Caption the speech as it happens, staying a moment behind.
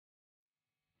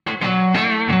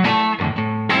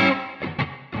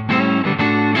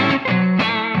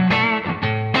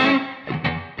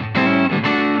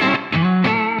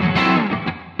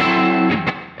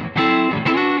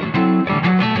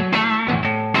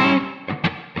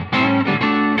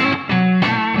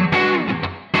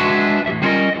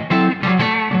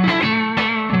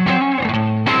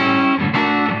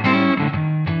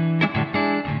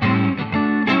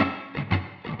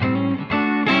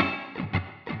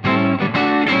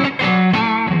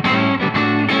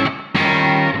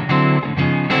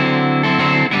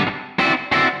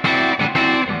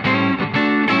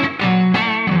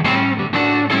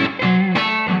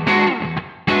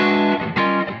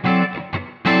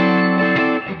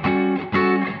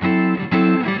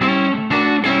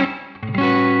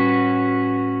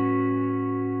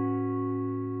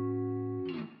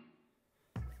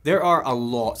There are a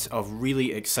lot of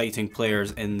really exciting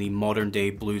players in the modern day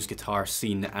blues guitar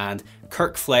scene, and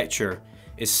Kirk Fletcher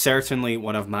is certainly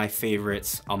one of my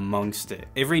favourites amongst it.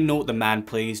 Every note the man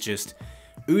plays just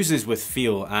oozes with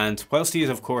feel, and whilst he is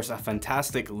of course a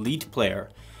fantastic lead player,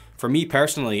 for me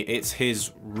personally it's his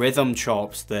rhythm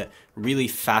chops that really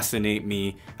fascinate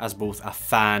me as both a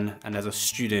fan and as a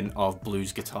student of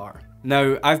blues guitar.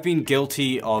 Now, I've been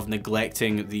guilty of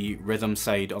neglecting the rhythm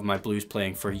side of my blues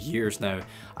playing for years now.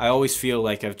 I always feel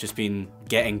like I've just been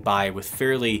getting by with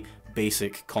fairly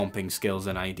basic comping skills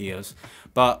and ideas.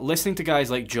 But listening to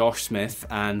guys like Josh Smith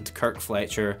and Kirk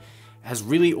Fletcher has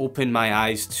really opened my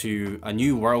eyes to a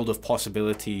new world of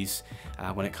possibilities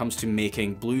when it comes to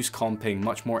making blues comping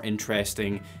much more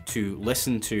interesting to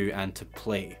listen to and to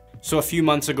play. So a few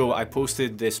months ago I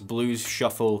posted this blues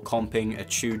shuffle comping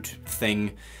etude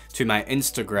thing to my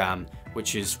Instagram,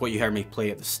 which is what you heard me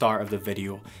play at the start of the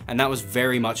video, and that was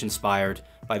very much inspired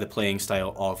by the playing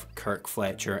style of Kirk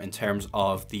Fletcher in terms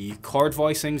of the chord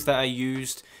voicings that I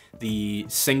used, the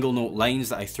single note lines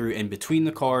that I threw in between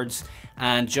the chords,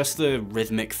 and just the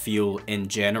rhythmic feel in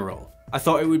general. I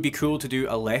thought it would be cool to do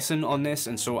a lesson on this,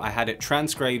 and so I had it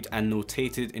transcribed and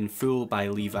notated in full by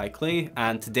Levi Clay,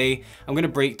 and today I'm going to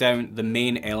break down the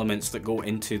main elements that go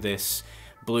into this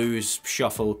blues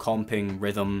shuffle comping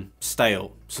rhythm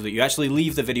style so that you actually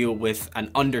leave the video with an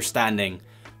understanding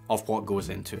of what goes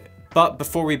into it. But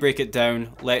before we break it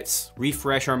down, let's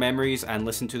refresh our memories and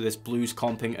listen to this blues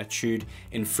comping etude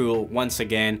in full once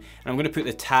again. And I'm going to put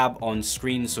the tab on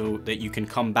screen so that you can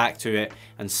come back to it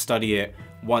and study it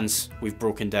once we've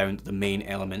broken down the main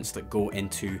elements that go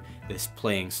into this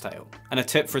playing style. And a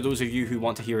tip for those of you who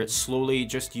want to hear it slowly,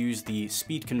 just use the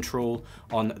speed control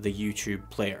on the YouTube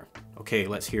player. Okay,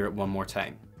 let's hear it one more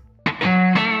time.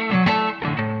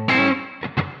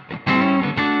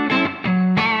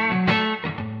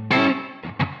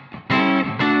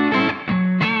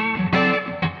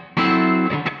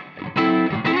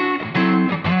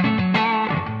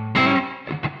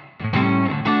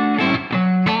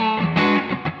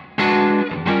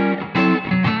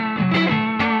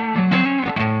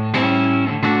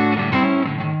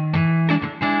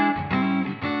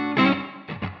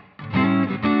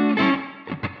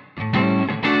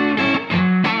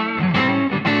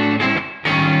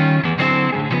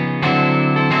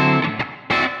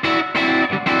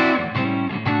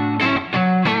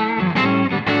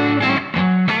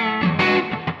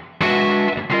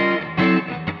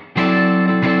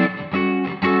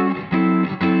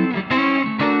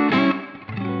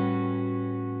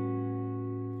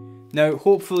 Now,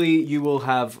 hopefully you will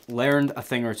have learned a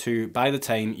thing or two by the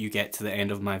time you get to the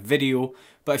end of my video,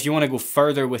 but if you want to go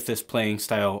further with this playing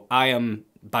style, I am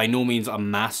by no means a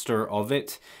master of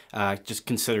it. Just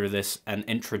consider this an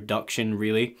introduction,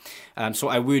 really. So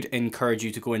I would encourage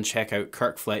you to go and check out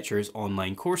Kirk Fletcher's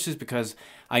online courses, because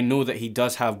I know that he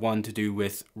does have one to do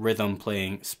with rhythm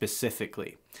playing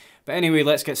specifically. But anyway,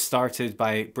 let's get started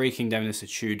by breaking down this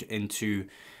etude into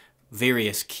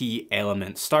various key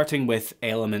elements, starting with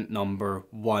element number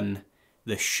 1,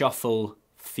 the shuffle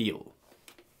feel.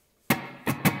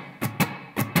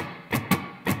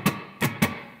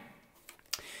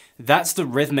 That's the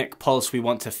rhythmic pulse we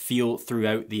want to feel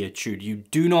throughout the etude. You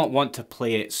do not want to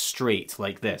play it straight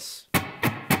like this.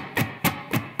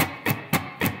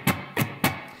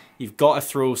 You've got to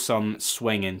throw some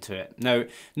swing into it. Now,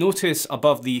 notice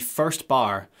above the first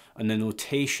bar on the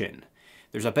notation,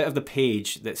 there's a bit of the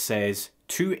page that says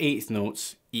 2 eighth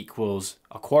notes equals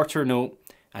a quarter note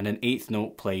and an eighth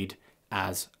note played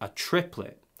as a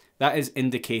triplet. That is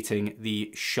indicating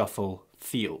the shuffle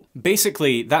feel.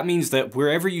 Basically, that means that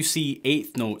wherever you see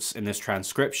eighth notes in this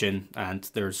transcription, and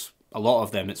there's a lot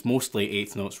of them, it's mostly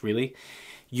eighth notes really,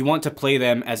 you want to play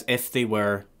them as if they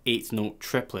were eighth note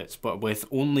triplets, but with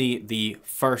only the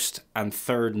first and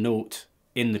third note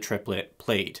in the triplet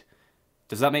played.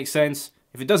 Does that make sense?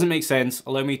 If it doesn't make sense,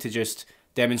 allow me to just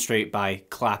demonstrate by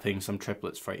clapping some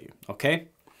triplets for you, okay?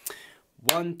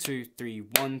 1, 2, 3,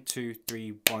 1, 2,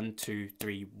 3, 1, 2,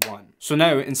 3, 1. So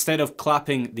now, instead of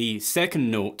clapping the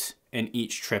second note in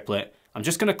each triplet, I'm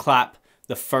just gonna clap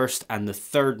the first and the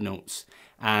third notes.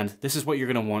 And this is what you're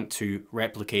gonna want to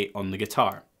replicate on the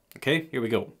guitar. Okay, here we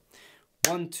go.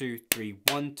 1, 2, 3,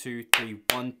 1, 2, 3,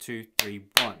 1, 2, 3,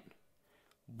 1.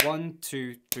 1,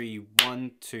 2, 3,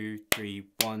 1, 2, 3,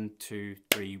 1, 2,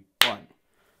 3, 1.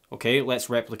 Okay, let's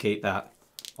replicate that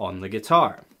on the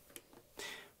guitar.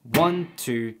 1,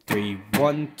 2, 3,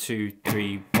 1, 2,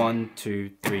 3, 1,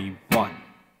 2, 3, 1.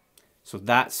 So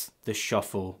that's the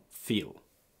shuffle feel.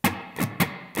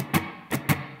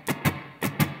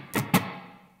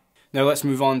 Now let's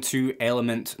move on to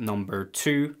element number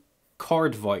 2,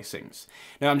 chord voicings.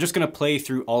 Now I'm just going to play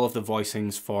through all of the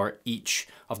voicings for each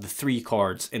of the 3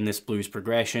 chords in this blues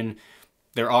progression.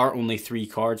 There are only 3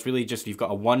 chords, really. Just you've got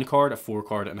a 1 chord, a 4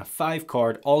 chord, and a 5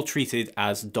 chord, all treated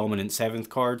as dominant 7th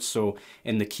chords. So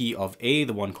in the key of A,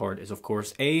 the 1 chord is of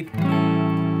course A,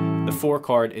 the 4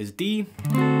 chord is D,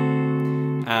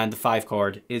 and the 5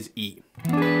 chord is E.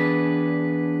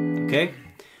 Okay?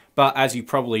 But as you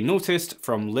probably noticed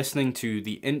from listening to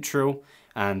the intro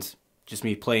and just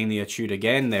me playing the etude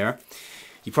again there,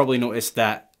 you probably noticed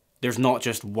that there's not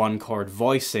just 1 chord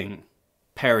voicing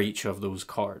per each of those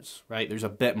chords, right? There's a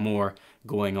bit more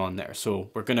going on there. So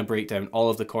we're going to break down all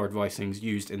of the chord voicings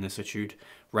used in this etude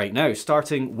right now,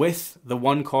 starting with the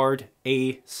 1 chord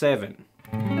A7.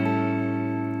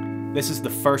 This is the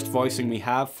first voicing we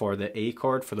have for the A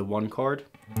chord, for the 1 chord.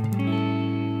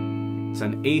 It's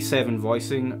an A7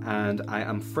 voicing, and I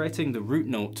am fretting the root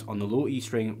note on the low E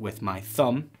string with my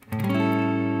thumb.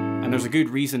 And there's a good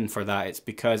reason for that. It's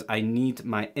because I need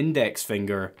my index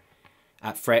finger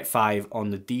at fret 5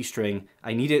 on the D string.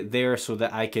 I need it there so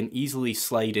that I can easily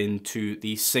slide into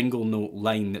the single note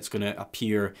line that's going to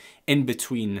appear in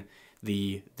between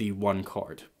the 1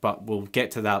 chord. But we'll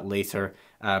get to that later.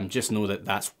 Just know that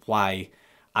that's why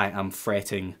I am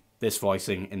fretting this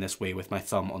voicing in this way with my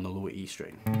thumb on the low E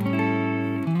string.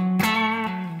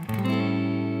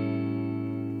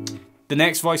 The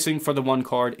next voicing for the 1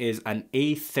 chord is an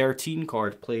A13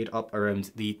 chord played up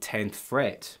around the 10th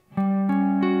fret.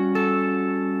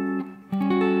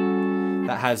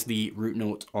 That has the root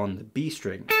note on the B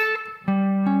string.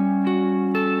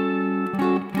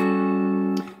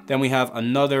 Then we have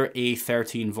another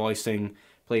A13 voicing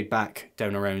played back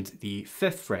down around the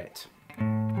 5th fret.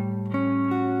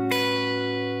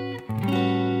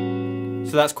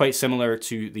 So that's quite similar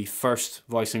to the first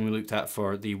voicing we looked at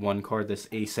for the 1 chord, this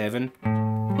A7.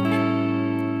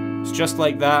 It's just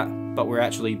like that, but we're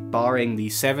actually barring the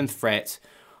 7th fret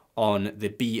on the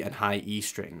B and high E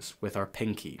strings with our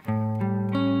pinky.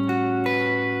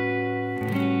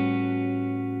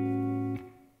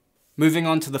 Moving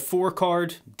on to the 4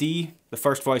 chord, D, the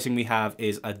first voicing we have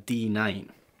is a D9.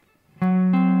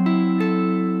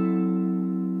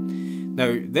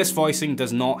 Now, this voicing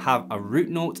does not have a root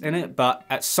note in it, but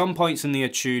at some points in the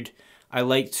etude, I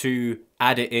like to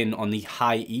add it in on the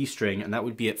high E string, and that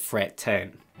would be at fret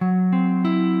 10.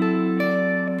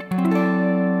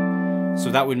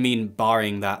 So that would mean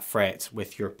barring that fret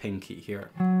with your pinky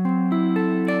here.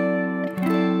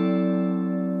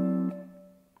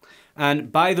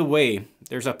 And by the way,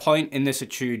 there's a point in this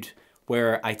etude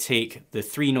where I take the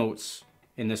 3 notes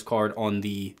in this chord on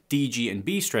the D, G, and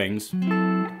B strings,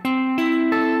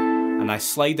 and I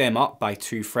slide them up by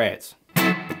 2 frets.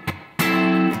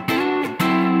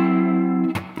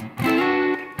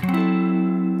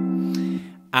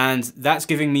 And that's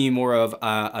giving me more of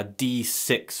a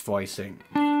D6 voicing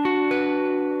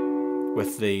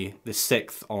with the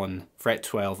 6th on fret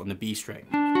 12 on the B string.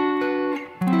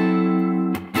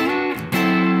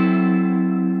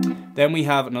 Then we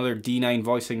have another D9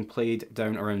 voicing played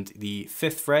down around the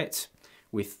 5th fret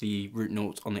with the root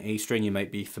note on the A string. You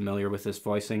might be familiar with this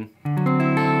voicing.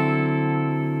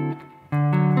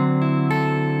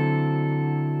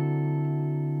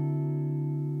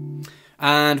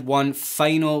 And one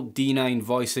final D9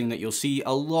 voicing that you'll see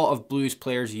a lot of blues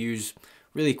players use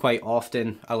really quite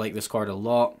often. I like this chord a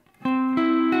lot.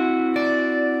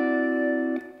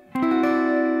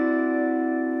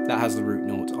 That has the root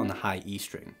note on the high E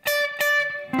string.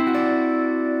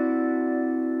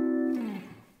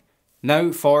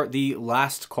 Now for the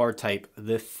last chord type,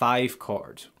 the 5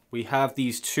 chord. We have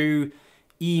these 2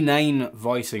 E9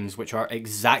 voicings, which are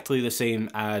exactly the same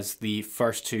as the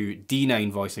first 2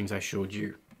 D9 voicings I showed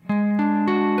you.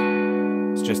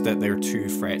 It's just that they're 2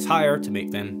 frets higher to make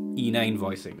them E9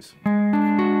 voicings.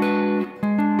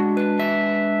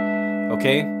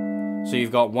 Okay, so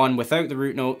you've got one without the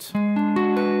root note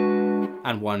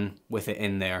and one with it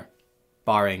in there,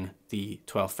 barring the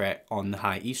 12th fret on the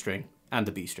high E string and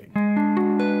the B string.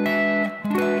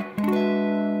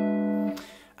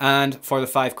 And for the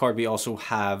 5 chord, we also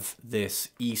have this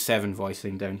E7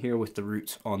 voicing down here with the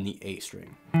root on the A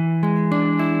string.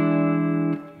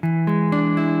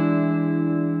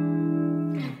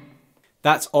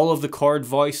 That's all of the chord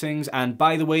voicings, and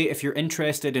by the way, if you're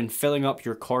interested in filling up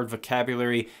your chord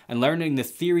vocabulary and learning the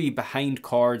theory behind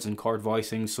chords and chord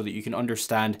voicings so that you can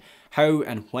understand how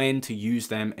and when to use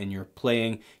them in your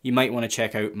playing, you might want to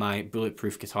check out my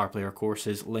Bulletproof Guitar Player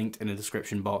courses linked in the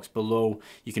description box below.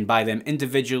 You can buy them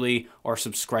individually or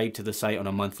subscribe to the site on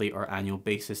a monthly or annual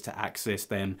basis to access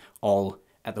them all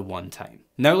at the one time.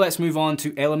 Now let's move on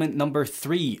to element number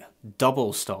 3,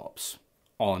 double stops.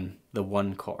 on the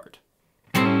 1 chord.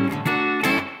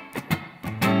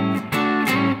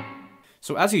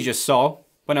 So as you just saw,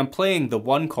 when I'm playing the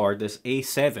 1 chord, this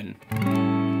A7,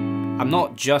 I'm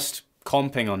not just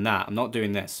comping on that, I'm not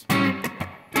doing this.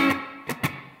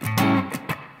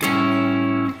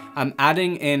 I'm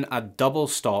adding in a double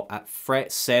stop at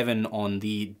fret 7 on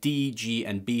the D, G,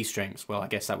 and B strings. Well, I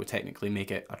guess that would technically make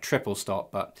it a triple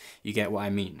stop, but you get what I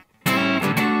mean.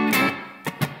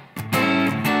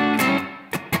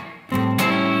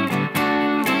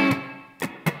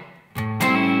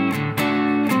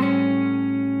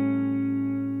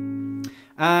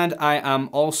 And I am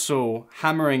also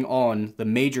hammering on the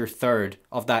major third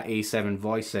of that A7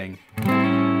 voicing,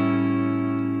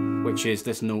 which is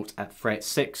this note at fret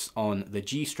 6 on the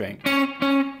G string.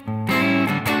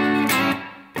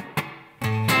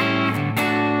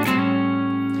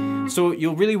 So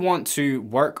you'll really want to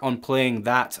work on playing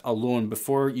that alone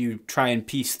before you try and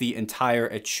piece the entire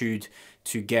etude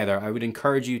together. I would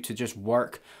encourage you to just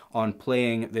work on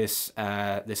playing this,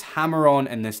 this hammer-on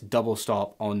and this double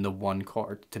stop on the 1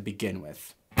 chord to begin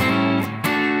with.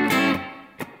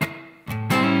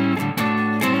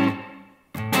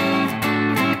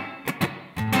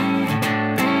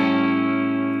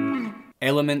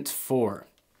 Element 4,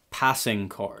 passing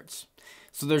chords.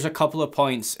 So there's a couple of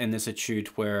points in this etude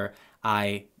where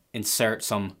I insert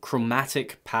some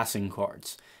chromatic passing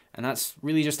chords. And that's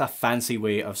really just a fancy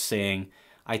way of saying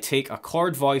I take a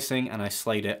chord voicing and I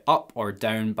slide it up or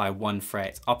down by 1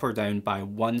 fret, up or down by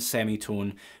 1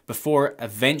 semitone, before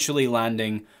eventually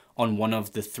landing on one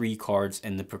of the 3 chords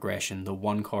in the progression, the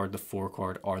 1 chord, the 4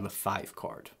 chord, or the 5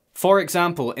 chord. For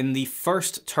example, in the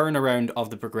first turnaround of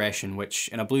the progression, which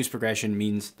in a blues progression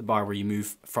means the bar where you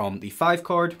move from the 5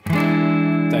 chord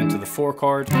down to the 4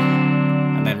 chord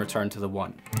and then return to the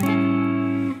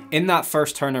 1. In that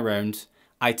first turnaround,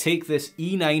 I take this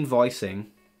E9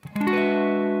 voicing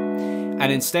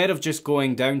and instead of just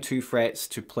going down 2 frets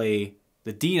to play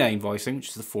the D9 voicing, which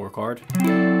is the 4 chord,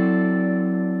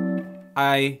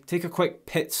 I take a quick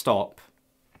pit stop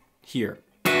here.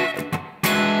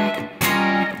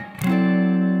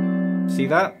 See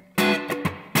that?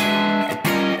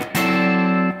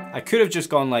 I could have just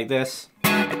gone like this,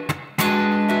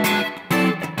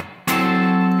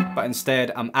 but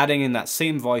instead I'm adding in that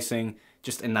same voicing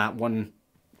just in that one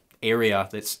area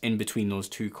that's in between those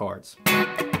 2 chords.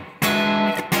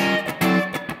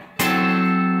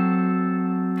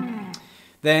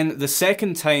 Then the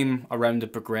second time around the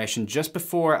progression, just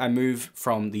before I move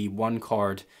from the 1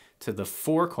 chord to the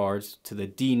 4 chord to the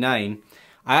D9,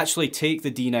 I actually take the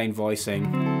D9 voicing,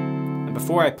 and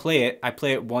before I play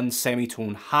it 1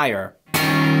 semitone higher.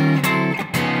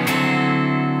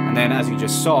 And then as you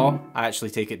just saw, I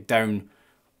actually take it down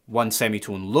 1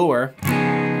 semitone lower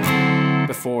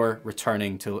before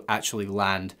returning to actually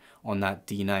land on that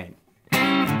D9.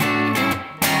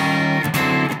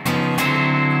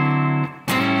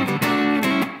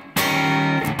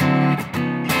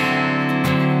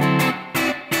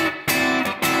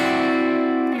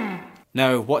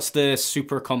 Now, what's the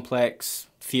super complex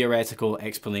theoretical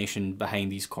explanation behind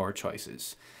these chord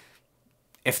choices?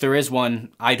 If there is one,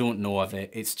 I don't know of it.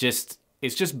 It's just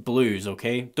blues,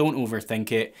 okay? Don't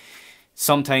overthink it.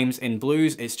 Sometimes in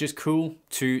blues, it's just cool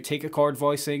to take a chord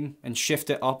voicing and shift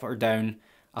it up or down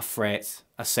a fret,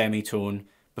 a semitone,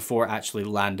 before actually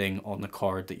landing on the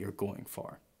chord that you're going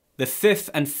for. The 5th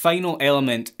and final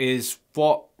element is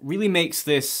what really makes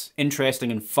this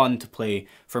interesting and fun to play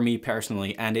for me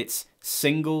personally, and it's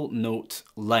single note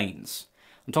lines.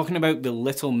 I'm talking about the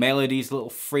little melodies,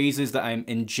 little phrases that I'm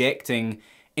injecting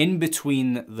in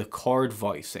between the chord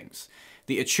voicings.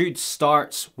 The etude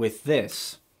starts with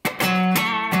this.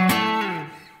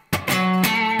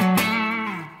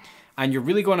 And you're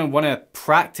really going to want to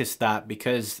practice that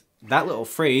because that little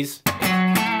phrase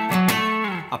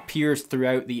appears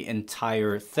throughout the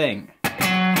entire thing.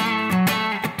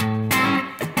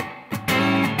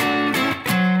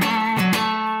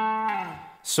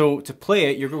 So to play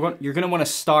it, you're going to want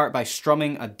to start by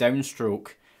strumming a downstroke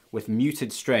with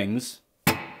muted strings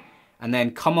and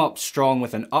then come up strong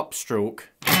with an upstroke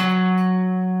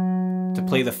to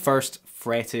play the first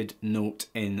fretted note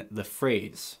in the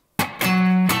phrase.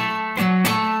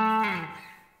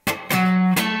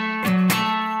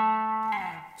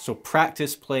 So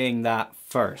practice playing that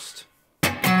first.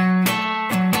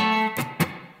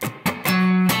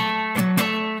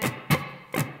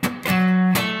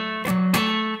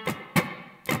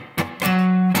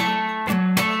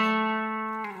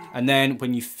 And then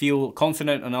when you feel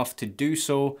confident enough to do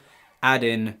so, add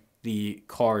in the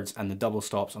chords and the double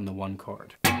stops on the 1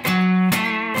 chord.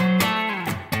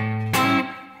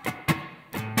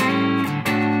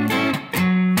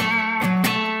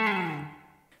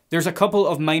 There's a couple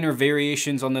of minor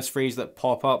variations on this phrase that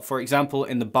pop up. For example,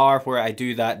 in the bar where I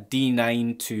do that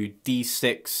D9 to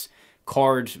D6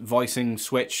 chord voicing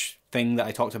switch thing that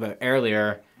I talked about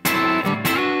earlier.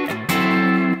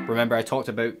 Remember I talked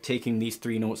about taking these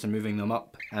 3 notes and moving them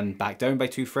up and back down by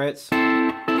 2 frets.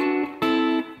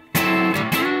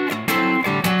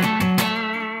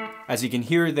 As you can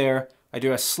hear there, I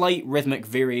do a slight rhythmic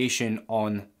variation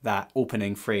on that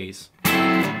opening phrase.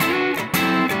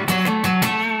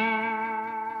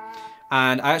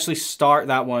 And I actually start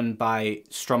that one by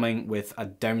strumming with a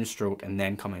downstroke and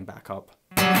then coming back up.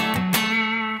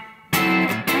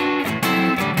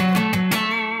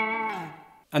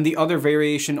 And the other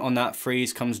variation on that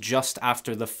phrase comes just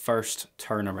after the first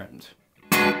turnaround.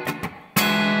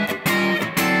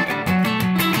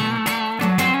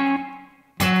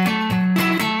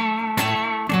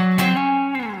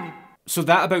 So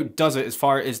that about does it as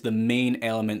far as the main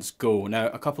elements go. Now,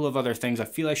 a couple of other things I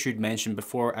feel I should mention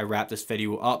before I wrap this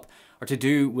video up are to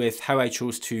do with how I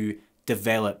chose to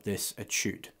develop this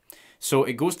etude. So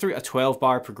it goes through a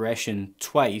 12-bar progression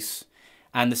twice,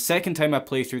 and the second time I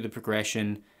play through the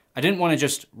progression, I didn't want to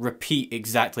just repeat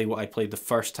exactly what I played the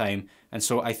first time, and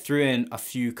so I threw in a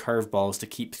few curveballs to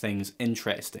keep things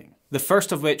interesting. The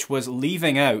first of which was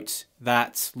leaving out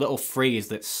that little phrase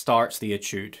that starts the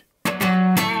etude.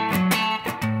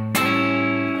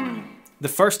 The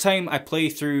first time I play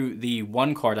through the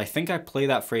 1 chord, I think I play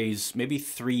that phrase maybe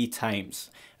 3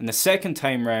 times. And the second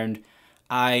time round,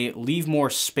 I leave more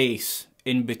space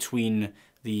in between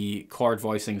the chord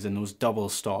voicings and those double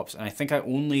stops. And I think I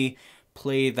only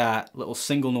play that little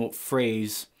single note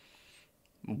phrase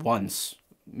once,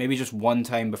 maybe just 1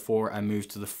 time before I move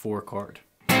to the 4 chord.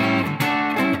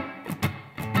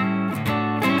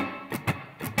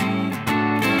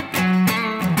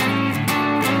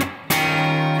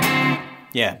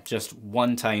 Yeah, just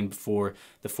 1 time before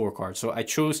the 4 chord. So I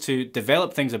chose to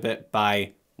develop things a bit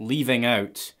by leaving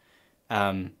out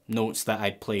notes that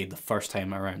I'd played the first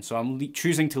time around. So I'm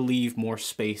choosing to leave more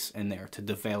space in there to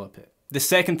develop it. The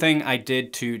second thing I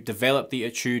did to develop the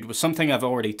etude was something I've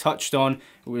already touched on.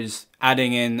 It was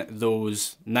adding in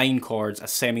those 9 chords, a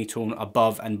semitone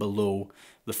above and below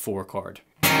the 4 chord.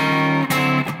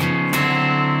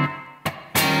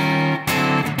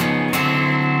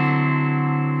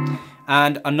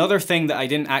 And another thing that I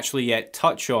didn't actually yet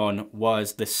touch on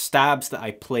was the stabs that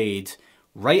I played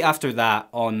right after that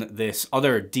on this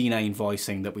other D9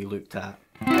 voicing that we looked at.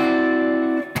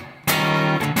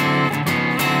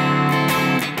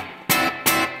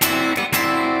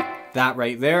 That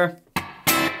right there.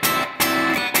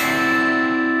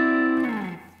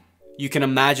 You can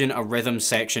imagine a rhythm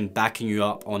section backing you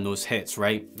up on those hits,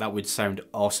 right? That would sound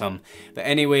awesome. But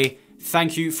anyway,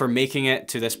 thank you for making it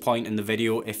to this point in the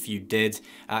video if you did.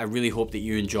 I really hope that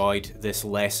you enjoyed this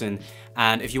lesson.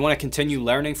 And if you want to continue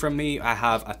learning from me, I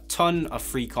have a ton of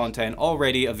free content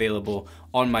already available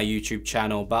on my YouTube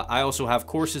channel, but I also have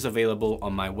courses available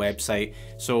on my website,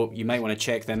 so you might want to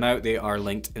check them out. They are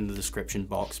linked in the description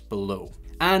box below.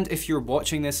 And if you're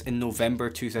watching this in November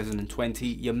 2020,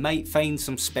 you might find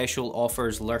some special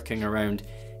offers lurking around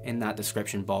in that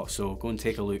description box, so go and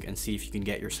take a look and see if you can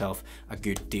get yourself a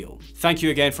good deal. Thank you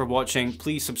again for watching.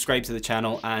 Please subscribe to the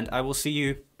channel and I will see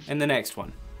you in the next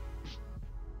one.